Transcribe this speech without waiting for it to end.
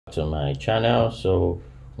To my channel. So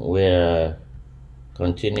we're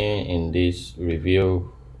continuing in this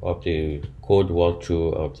review of the code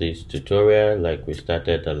walkthrough of this tutorial like we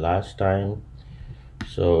started the last time.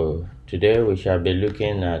 So today we shall be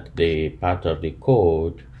looking at the part of the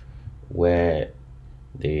code where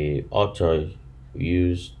the author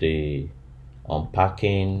used the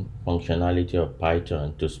unpacking functionality of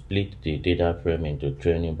Python to split the data frame into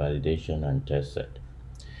training, validation, and test set.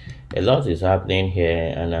 A lot is happening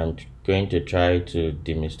here, and I'm going to try to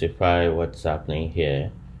demystify what's happening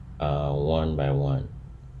here one by one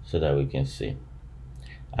so that we can see.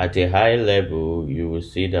 At a high level, you will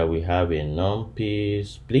see that we have a numpy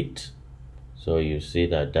split. So you see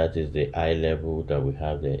that that is the high level that we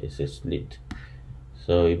have there. It's a split.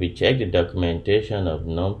 So if we check the documentation of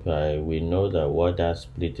numpy, we know that what that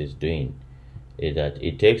split is doing is that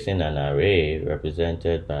it takes in an array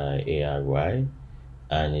represented by ARY,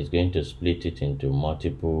 and it's going to split it into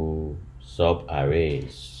multiple sub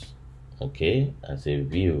arrays, okay, as a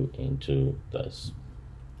view into this.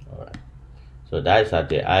 All right, so that's at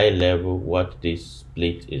the high level what this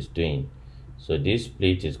split is doing. So this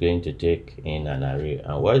split is going to take in an array,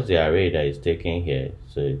 and what's the array that is taken here?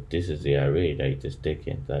 So this is the array that it is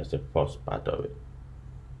taking. That's the first part of it.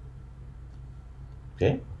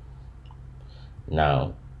 Okay,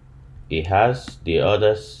 now it has the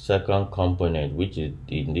other second component, which is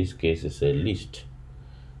in this case is a list.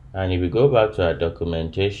 And if we go back to our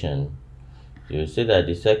documentation, you'll see that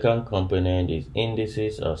the second component is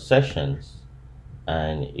indices or sessions,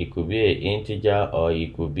 and it could be an integer or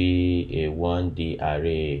it could be a 1D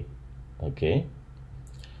array. Okay,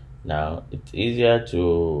 now it's easier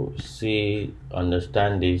to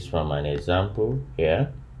understand this from an example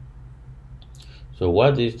here. So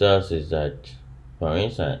what this does is that, for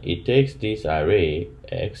instance, it takes this array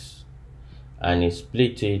X and it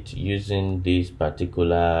splits it using this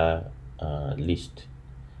particular list.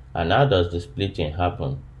 And how does the splitting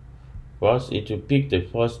happen? First, it will pick the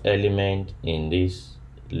first element in this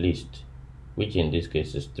list, which in this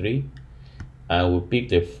case is 3, and will pick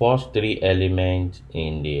the first 3 elements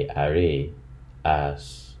in the array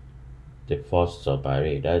as the first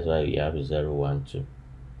subarray. That's why we have 0, 1, 2.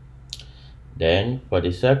 Then for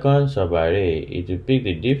the second subarray, it will pick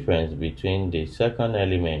the difference between the second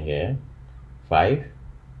element here, 5,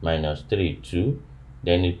 minus 3, 2.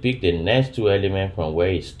 Then it pick the next 2 elements from where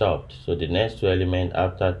it stopped. So the next 2 elements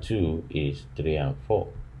after 2 is 3 and 4.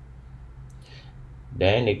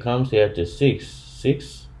 Then it comes here to 6.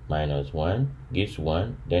 6 minus 1 gives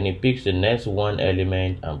 1. Then it picks the next 1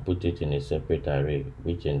 element and put it in a separate array,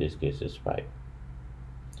 which in this case is 5.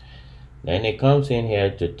 Then it comes in here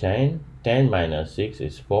to 10. 10 minus 6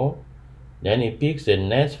 is 4. Then it picks the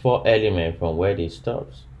next 4 elements from where it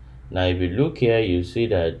stops. Now if you look here, you see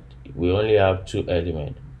that we only have 2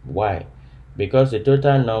 elements. Why? Because the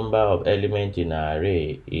total number of elements in our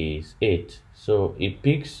array is 8. So it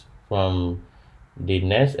picks from the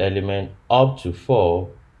next element up to 4,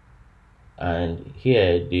 and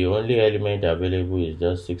here the only element available is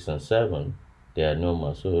just 6 and 7. They are no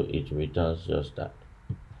more, so it returns just that.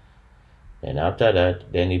 And after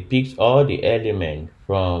that, then it picks all the elements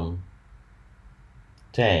from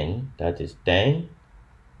 10, that is 10,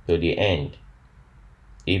 to the end,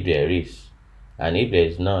 if there is. And if there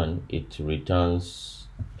is none, it returns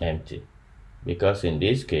empty. Because in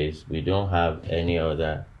this case, we don't have any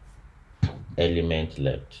other element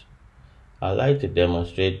left. I'd like to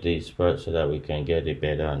demonstrate this first so that we can get a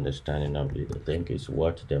better understanding of it. I think it's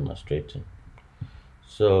worth demonstrating.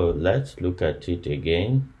 So let's look at it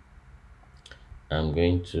again. I'm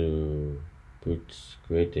going to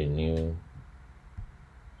create a new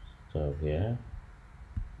stuff here.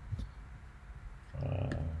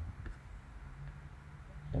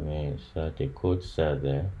 Let me insert a code cell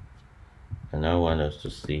there, and I want us to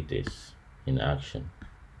see this in action.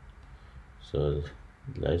 So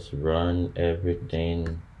let's run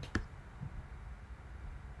everything.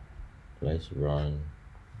 Let's run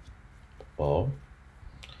all.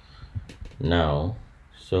 Now,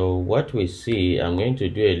 so what we see, I'm going to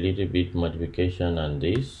do a little bit modification on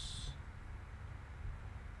this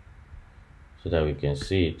so that we can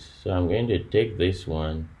see it. So I'm going to take this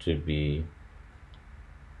one to be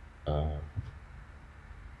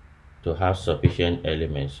to have sufficient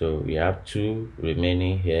elements. So we have 2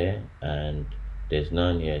 remaining here and there's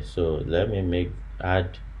none here. So let me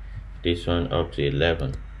add this one up to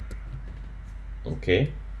 11.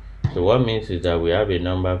 Okay, so what means is that we have a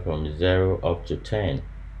number from 0 up to 10.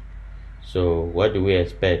 So what do we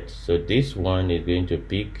expect? So this one is going to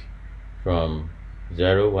pick from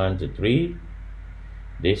 0, 1 to 3.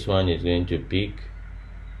 This one is going to pick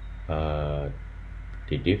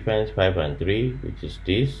the difference 5 and 3, which is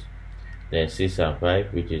this, then 6 and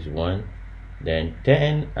 5, which is 1, then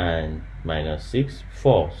 10 and minus 6,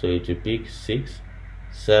 4. So it will pick 6,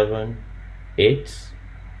 7, 8,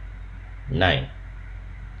 9.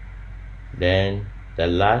 Then the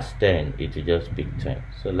last 10, it will just pick 10.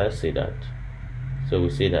 So let's see that. So we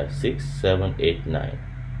see that 6, 7, 8, 9.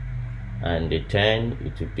 And the 10,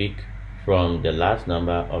 it will pick from the last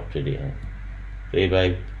number up to the end. So if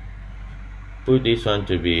I put this one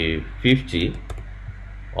to be 50,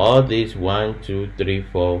 all these 1, 2, 3,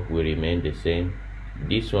 4 will remain the same.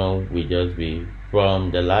 This one will just be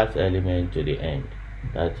from the last element to the end.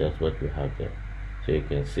 That's just what we have there. So you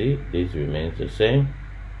can see this remains the same.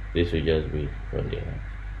 This will just be from the end.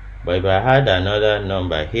 But if I had another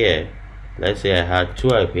number here, let's say I had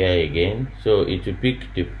 12 here again, so it will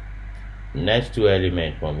pick the next two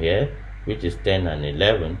elements from here, which is 10 and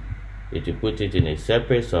 11. It will put it in a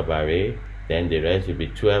separate subarray, then the rest will be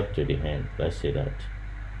 12 to the end. Let's see that.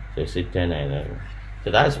 So see 10 and 11.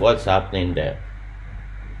 So that's what's happening there.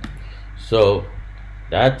 So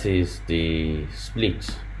that is the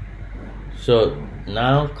split. So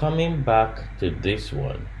now coming back to this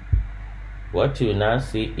one, what you now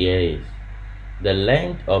see here is the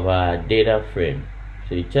length of our data frame.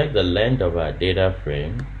 So you check the length of our data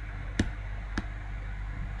frame.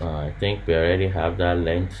 I think we already have that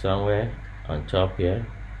length somewhere on top here.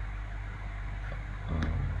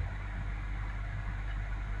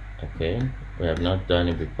 Okay, we have not done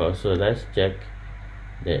it before, so let's check.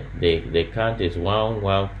 The count is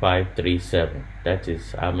 11537. That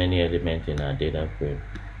is how many elements in our data frame.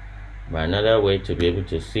 But another way to be able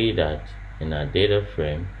to see that in our data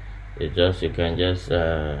frame is just, you can just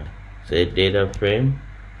say data frame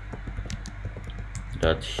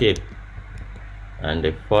dot shape, and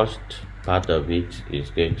the first part of it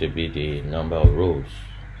is going to be the number of rows.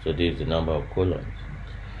 So this is the number of columns.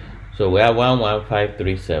 So we have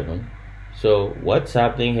 11537. So what's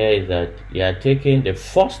happening here is that you are taking the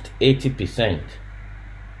first 80%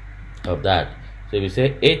 of that. So we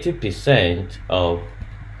say 80% of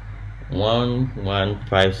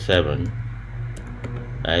 1157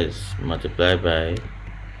 is multiplied by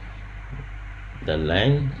the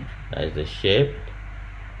length, that is the shape,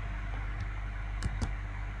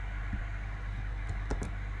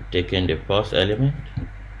 taking the first element.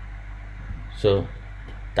 So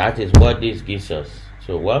that is what this gives us.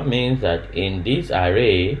 So what means that in this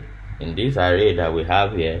array that we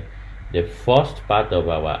have here, the first part of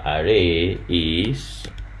our array is,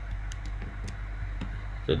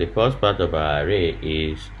 so the first part of our array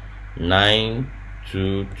is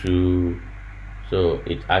 922. So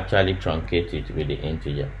it actually truncates it with the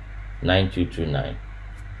integer 9229.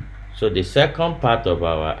 So the second part of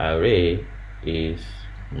our array is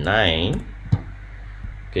 9.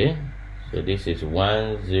 Okay, so this is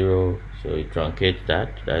 10. So it truncates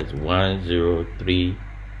that. That's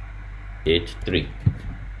 10383.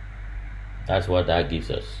 That's what that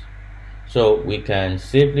gives us. So we can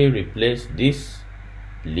simply replace this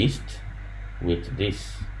list with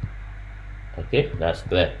this. Okay, that's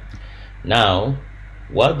clear. Now,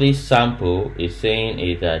 what this sample is saying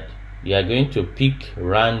is that you are going to pick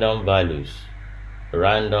random values,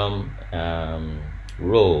 random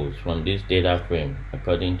rows from this data frame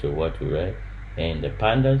according to what we read. And the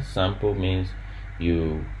pandas sample means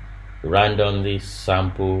you randomly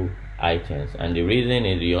sample items, and the reason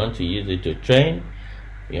is you want to use it to train.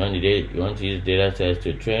 You want to use data sets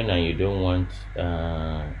to train, and you don't want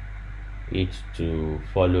it to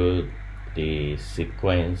follow the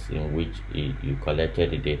sequence in which you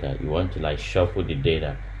collected the data. You want to like shuffle the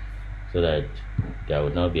data so that there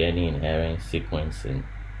will not be any inherent sequencing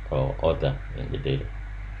or order in the data.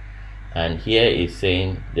 And here is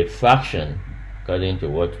saying the fraction, according to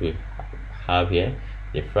what we have here,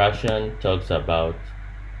 the fraction talks about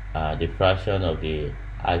the fraction of the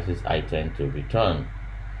axis item to return.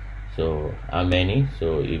 So how many?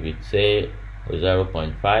 So if it say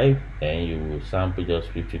 0.5, then you will sample just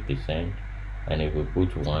 50%, and if we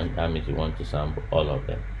put 1, that means you want to sample all of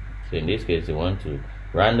them. So in this case, you want to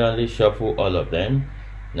randomly shuffle all of them.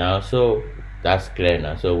 Now, so that's clear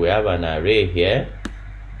now. So we have an array here,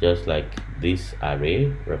 just like this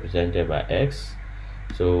array represented by X.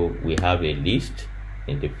 So we have a list.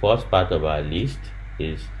 In the first part of our list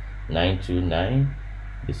is 929.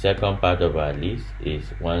 The second part of our list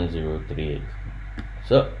is 1038.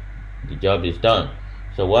 So the job is done.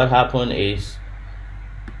 So what happened is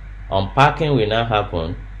unpacking will now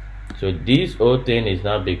happen. So this whole thing is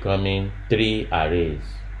now becoming 3 arrays.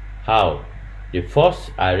 How? The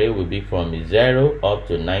first array will be from 0 up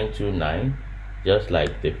to 929, just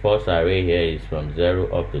like the first array here is from 0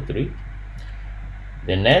 up to 3.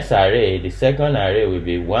 The next array, the second array, will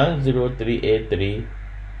be 10383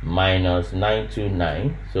 minus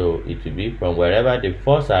 929. So it will be from wherever the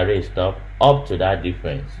first array stopped up to that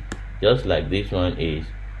difference, just like this one is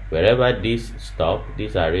wherever this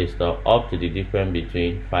array stop up to the difference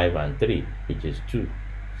between 5 and 3, which is 2.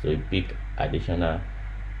 So you pick additional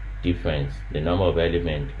difference, the number of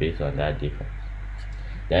elements based on that difference.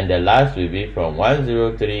 Then the last will be from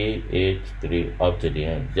 10383 up to the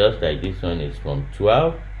end, just like this one is from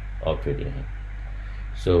 12 up to the end.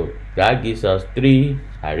 So that gives us 3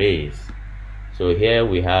 arrays. So here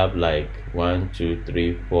we have like 1, 2,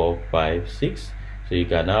 3, 4, 5, 6. So you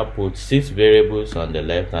can now put 6 variables on the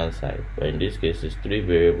left hand side, but in this case it's 3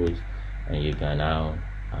 variables, and you can now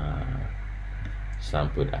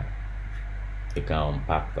sample that. You can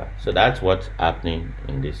unpack that. So that's what's happening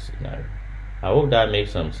in this scenario. I hope that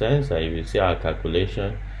makes some sense. And if you see our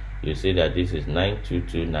calculation, you see that this is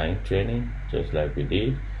 9229 training, just like we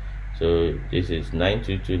did. So this is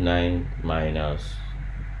 9229 minus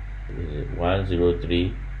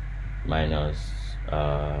 103 minus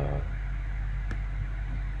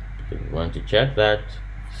if you want to check that,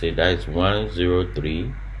 say that's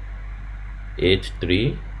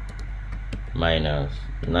 10383 minus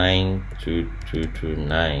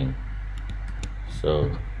 92229.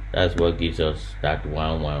 So that's what gives us that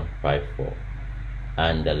 1154.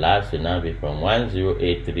 And the last will now be from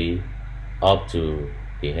 1083 up to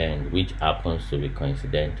the end, which happens to be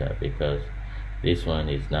coincidental because this one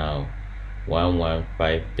is now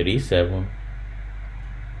 11537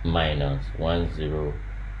 minus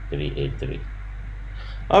 10383.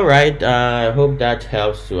 All right, I hope that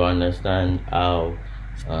helps to understand how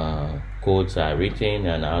codes are written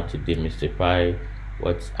and how to demystify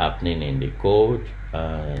what's happening in the code.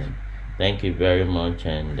 Thank you very much,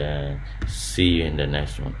 and see you in the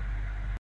next one.